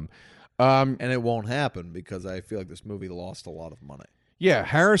is dumb. And it won't happen because I feel like this movie lost a lot of money. Yeah,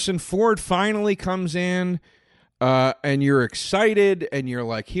 Harrison Ford finally comes in, and you're excited, and you're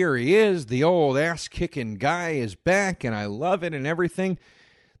like, here he is, the old ass-kicking guy is back, and I love it and everything.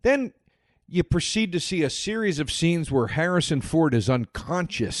 Then you proceed to see a series of scenes where Harrison Ford is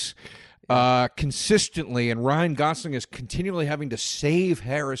unconscious consistently, and Ryan Gosling is continually having to save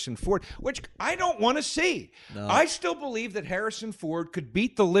Harrison Ford, which I don't want to see. No. I still believe that Harrison Ford could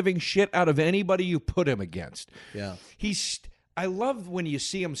beat the living shit out of anybody you put him against. Yeah. I love when you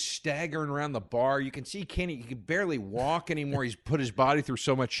see him staggering around the bar. You can see he can barely walk anymore. He's put his body through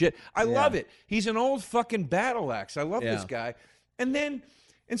so much shit. I love it. He's an old fucking battle axe. I love this guy. And then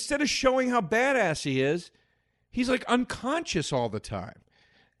instead of showing how badass he is, he's like unconscious all the time.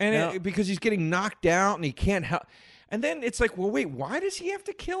 And because he's getting knocked out and he can't help. And then it's like, well, wait, why does he have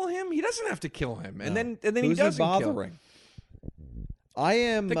to kill him? He doesn't have to kill him. And then he doesn't kill him. I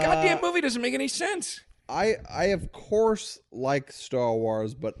am The goddamn movie doesn't make any sense. I of course like Star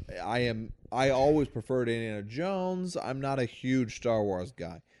Wars, but I always preferred Indiana Jones. I'm not a huge Star Wars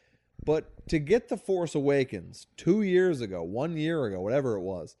guy. But to get The Force Awakens 2 years ago, 1 year ago, whatever it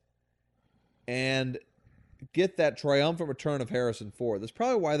was, and get that triumphant return of Harrison Ford, that's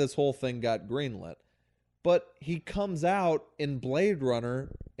probably why this whole thing got greenlit. But he comes out in Blade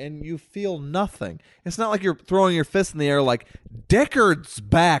Runner and you feel nothing. It's not like you're throwing your fist in the air like, Deckard's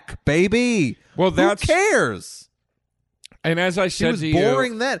back, baby. Well, Who cares? And as I said He was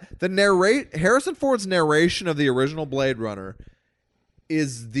boring then. Harrison Ford's narration of the original Blade Runner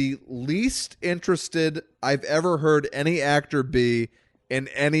is the least interested I've ever heard any actor be in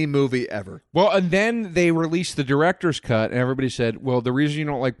any movie ever. Well, and then they released the director's cut, and everybody said, well, the reason you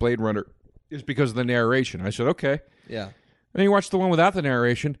don't like Blade Runner is because of the narration. I said, okay. Yeah. And then you watch the one without the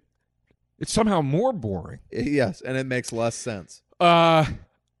narration. It's somehow more boring. Yes, and it makes less sense. And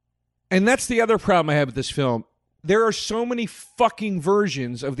that's the other problem I have with this film. There are so many fucking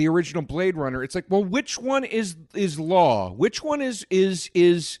versions of the original Blade Runner. It's like, well, which one is law? Which one is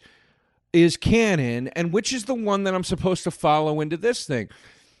canon? And which is the one that I'm supposed to follow into this thing?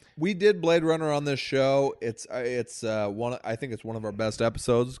 We did Blade Runner on this show. It's one. I think it's one of our best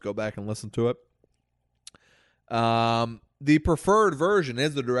episodes. Go back and listen to it. The preferred version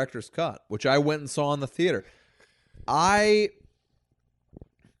is the director's cut, which I went and saw in the theater. I'm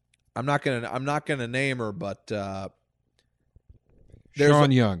not gonna name her, but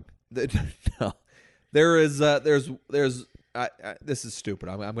Sean Young. No, there's this is stupid.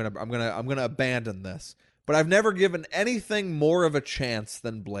 I'm gonna abandon this. But I've never given anything more of a chance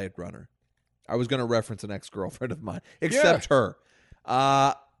than Blade Runner. I was going to reference an ex-girlfriend of mine, except her.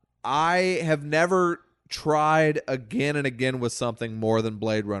 I have never tried again and again with something more than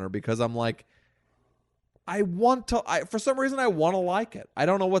Blade Runner because I'm like, for some reason, I want to like it. I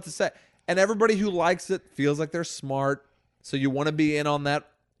don't know what to say. And everybody who likes it feels like they're smart, so you want to be in on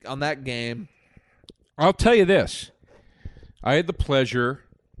that game. I'll tell you this. I had the pleasure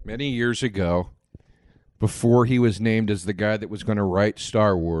many years ago, before he was named as the guy that was going to write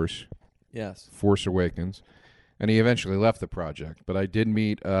Star Wars, yes, Force Awakens, and he eventually left the project. But I did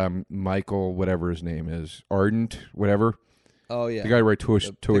meet Michael, whatever his name is, Ardent, whatever. Oh, yeah. The guy who wrote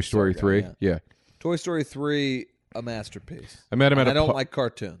Toy Story 3. Yeah. Toy Story 3, a masterpiece. I met him I don't like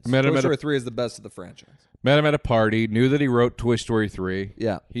cartoons. Toy Story 3 is the best of the franchise. Met him at a party, knew that he wrote Toy Story 3.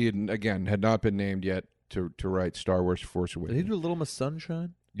 Yeah. He, had not been named yet to write Star Wars Force Awakens. Did he do Little Miss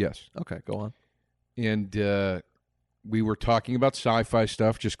Sunshine? Yes. Okay, go on. And we were talking about sci-fi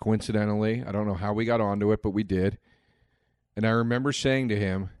stuff just coincidentally. I don't know how we got onto it, but we did. And I remember saying to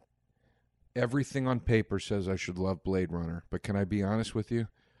him, everything on paper says I should love Blade Runner, but can I be honest with you?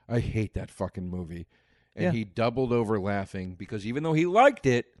 I hate that fucking movie. And he doubled over laughing because even though he liked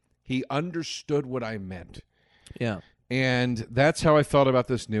it, he understood what I meant. Yeah. And that's how I felt about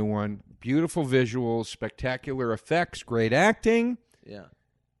this new one. Beautiful visuals, spectacular effects, great acting. Yeah.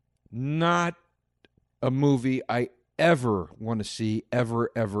 Not a movie I ever want to see ever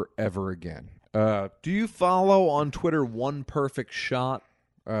again. Do you follow on Twitter One Perfect Shot?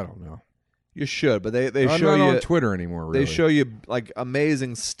 I don't know. You should, but they I'm show not you on Twitter anymore. Really. They show you like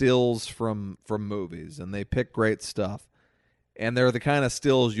amazing stills from movies, and they pick great stuff. And they're the kind of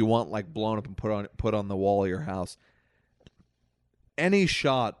stills you want like blown up and put on the wall of your house. Any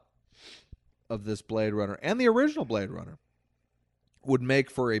shot of this Blade Runner and the original Blade Runner would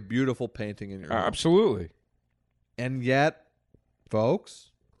make for a beautiful painting in your home. Absolutely. And yet,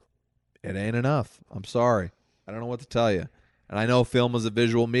 folks, it ain't enough. I'm sorry. I don't know what to tell you. And I know film is a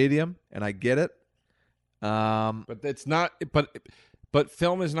visual medium, and I get it. But it's not. But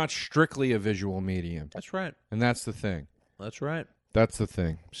film is not strictly a visual medium. That's right. And that's the thing. That's right. That's the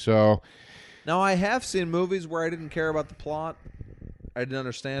thing. So now I have seen movies where I didn't care about the plot. I didn't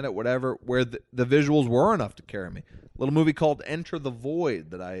understand it, whatever, where the visuals were enough to carry me. A little movie called Enter the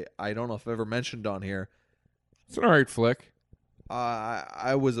Void that I don't know if I've ever mentioned on here. It's an all right flick.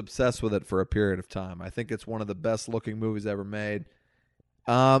 I was obsessed with it for a period of time. I think it's one of the best looking movies ever made.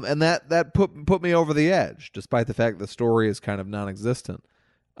 And that put me over the edge, despite the fact the story is kind of non-existent.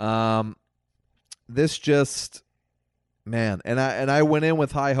 This just, man, and I went in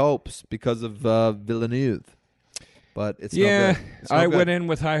with high hopes because of Villeneuve. But it's no good. I went in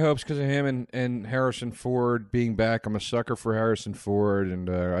with high hopes because of him and Harrison Ford being back. I'm a sucker for Harrison Ford, and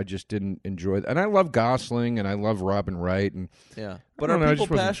I just didn't enjoy it. And I love Gosling, and I love Robin Wright. And yeah, but are people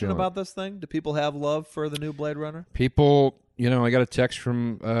passionate about this thing? Do people have love for the new Blade Runner? People, I got a text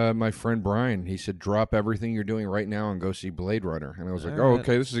from my friend Brian. He said, "Drop everything you're doing right now and go see Blade Runner." And I was like, "Oh,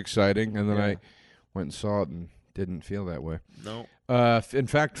 okay, this is exciting." And then I went and saw it and didn't feel that way. No. In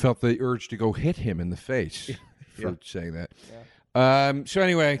fact, felt the urge to go hit him in the face for saying that. Yeah. So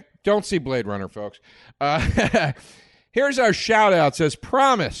anyway, don't see Blade Runner, folks. Here's our shout-outs as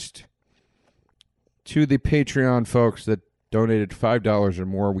promised to the Patreon folks that donated $5 or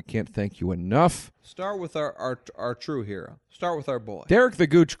more. We can't thank you enough. Start with our true hero. Start with our boy. Derek the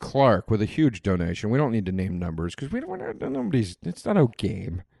Gooch Clark with a huge donation. We don't need to name numbers because it's not a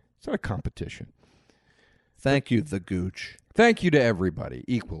game. It's not a competition. Thank you, the Gooch. Thank you to everybody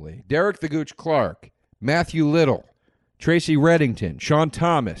equally. Derek the Gooch Clark, Matthew Little, Tracy Reddington, Sean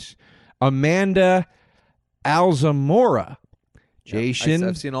Thomas, Amanda Alzamora, Jason.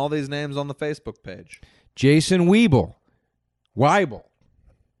 I've seen all these names on the Facebook page. Jason Weibel.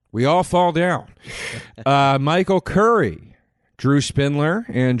 We all fall down. Michael Curry, Drew Spindler,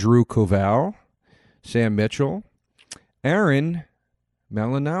 Andrew Koval, Sam Mitchell, Aaron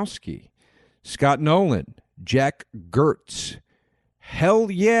Malinowski, Scott Nolan, Jack Gertz, Hell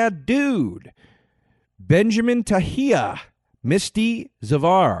Yeah Dude, Benjamin Tahia, Misty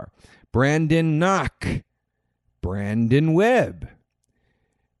Zavar, Brandon Knock, Brandon Webb,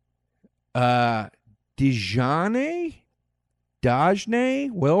 Dajane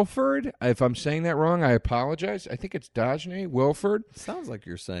Wilford. If I'm saying that wrong, I apologize. I think it's Dajane Wilford. Sounds like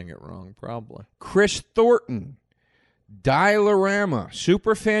you're saying it wrong, probably. Chris Thornton, Dilarama,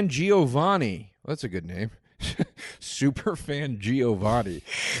 Superfan Giovanni. That's a good name. Superfan Giovanni.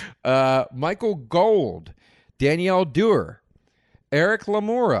 Michael Gold, Danielle Dewar, Eric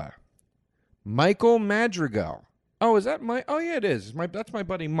Lamora, Michael Madrigal. Oh, is that my? Oh, yeah, it is. That's my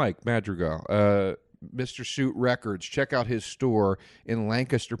buddy Mike Madrigal. Mr. Suit Records. Check out his store in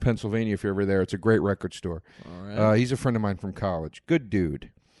Lancaster, Pennsylvania, if you're ever there. It's a great record store. All right. He's a friend of mine from college. Good dude.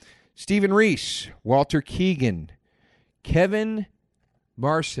 Stephen Reese, Walter Keegan, Kevin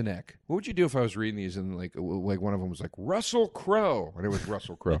Marcinek. What would you do if I was reading these and like one of them was like Russell Crowe, and it was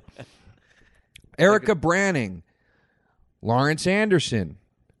Russell Crowe. Erica Branning, Lawrence Anderson,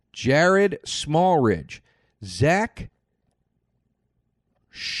 Jared Smallridge, Zach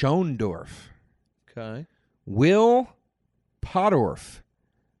Schoendorf, Okay. Will Podorf,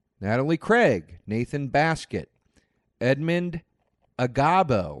 Natalie Craig, Nathan Baskett, Edmund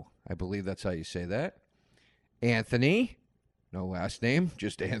Agabo, I believe that's how you say that, Anthony, no last name,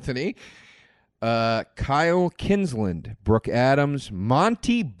 just Anthony, Kyle Kinsland, Brooke Adams,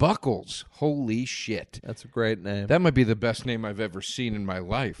 Monty Buckles. Holy shit. That's a great name. That might be the best name I've ever seen in my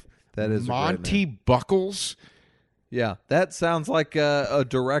life. That is Monty a great name. Buckles. Yeah, that sounds like a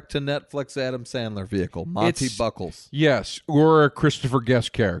direct-to-Netflix Adam Sandler vehicle. Monty Buckles. Yes, or a Christopher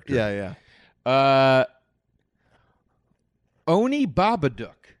Guest character. Yeah. Oni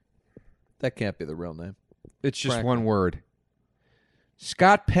Babadook. That can't be the real name. It's just Frankly. one word.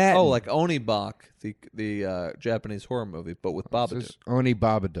 Scott Patton. Oh, like Onibok, the Japanese horror movie, but with Babadook. Says Oni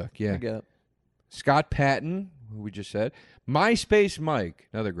Babadook, yeah. I get it. Scott Patton, who we just said. MySpace Mike,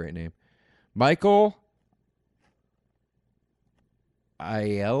 another great name. Michael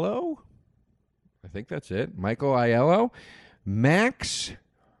Aiello? I think that's it. Michael Aiello. Max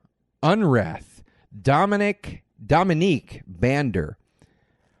Unrath. Dominique Bander.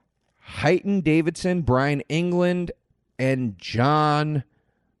 Heighton Davidson, Brian England, and John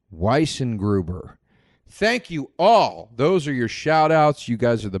Weissengruber. Thank you all. Those are your shout-outs. You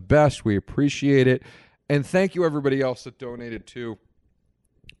guys are the best. We appreciate it. And thank you, everybody else that donated, too.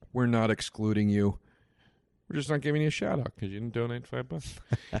 We're not excluding you. We're just not giving you a shout-out because you didn't donate $5.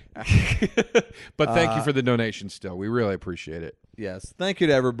 But thank you for the donation still. We really appreciate it. Yes. Thank you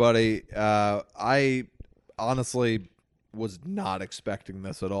to everybody. I honestly was not expecting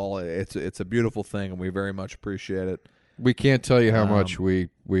this at all. It's a beautiful thing, and we very much appreciate it. We can't tell you how much we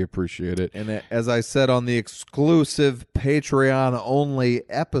appreciate it. And as I said on the exclusive Patreon-only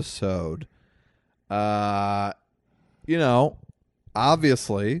episode,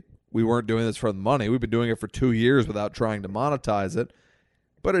 obviously we weren't doing this for the money. We've been doing it for 2 years without trying to monetize it.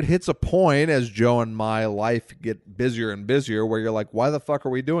 But it hits a point as Joe and my life get busier and busier where you're like, why the fuck are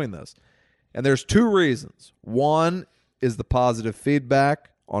we doing this? And there's two reasons. One is the positive feedback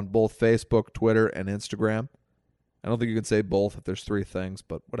on both Facebook, Twitter, and Instagram. I don't think you can say both if there's three things,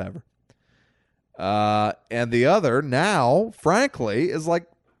 but whatever. And the other now, frankly, is like,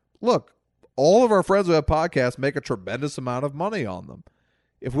 look, all of our friends who have podcasts make a tremendous amount of money on them.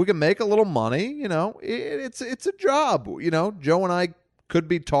 If we can make a little money, it's a job. Joe and I could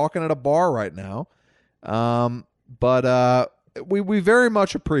be talking at a bar right now. But we very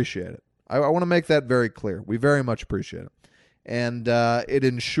much appreciate it. I want to make that very clear. We very much appreciate it. And it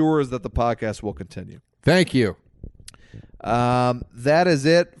ensures that the podcast will continue. Thank you. That is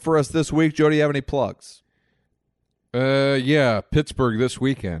it for us this week. Joe, do you have any plugs? Yeah, Pittsburgh this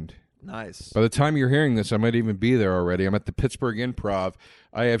weekend. Nice. By the time you're hearing this, I might even be there already. I'm at the Pittsburgh Improv.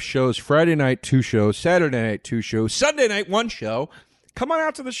 I have shows Friday night, 2 shows, Saturday night, 2 shows, Sunday night, 1 show. Come on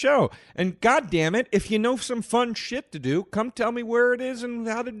out to the show. And God damn it, if you know some fun shit to do, come tell me where it is and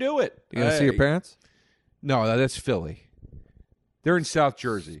how to do it. You gonna see your parents? No, that's Philly. They're in South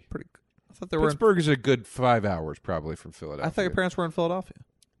Jersey. I thought they were. Pittsburgh is a good 5 hours probably from Philadelphia. I thought your parents were in Philadelphia.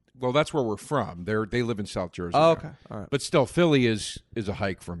 Well, that's where we're from. They live in South Jersey. Oh, now. okay. All right. But still, Philly is a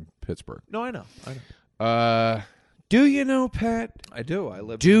hike from Pittsburgh. No, I know. Do you know, Pat? I do. I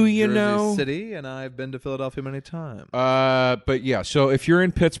live Do in you Jersey know? City, and I've been to Philadelphia many times. But yeah, so if you're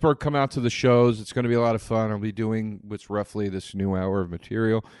in Pittsburgh, come out to the shows. It's going to be a lot of fun. I'll be doing what's roughly this new hour of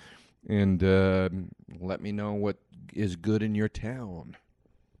material. And let me know what is good in your town.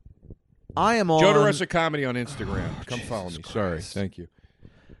 I am on Joe DeRosa Comedy on Instagram. Come follow me. Sorry. Thank you.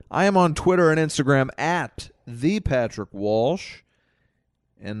 I am on Twitter and Instagram at @ThePatrickWalsh.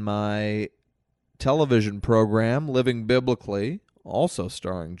 And my television program, Living Biblically, also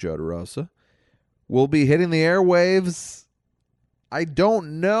starring Joe DeRosa, will be hitting the airwaves. I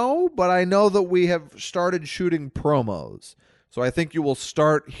don't know, but I know that we have started shooting promos. So I think you will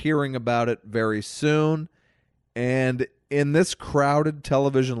start hearing about it very soon. And in this crowded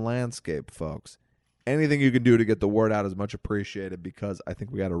television landscape, folks, anything you can do to get the word out is much appreciated, because I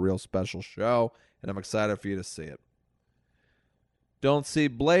think we got a real special show, and I'm excited for you to see it. Don't see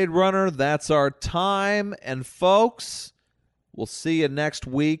Blade Runner. That's our time. And folks, we'll see you next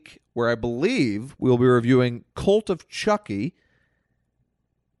week, where I believe we'll be reviewing Cult of Chucky.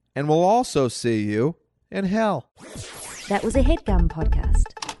 And we'll also see you in hell. That was a HeadGum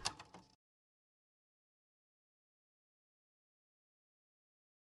podcast.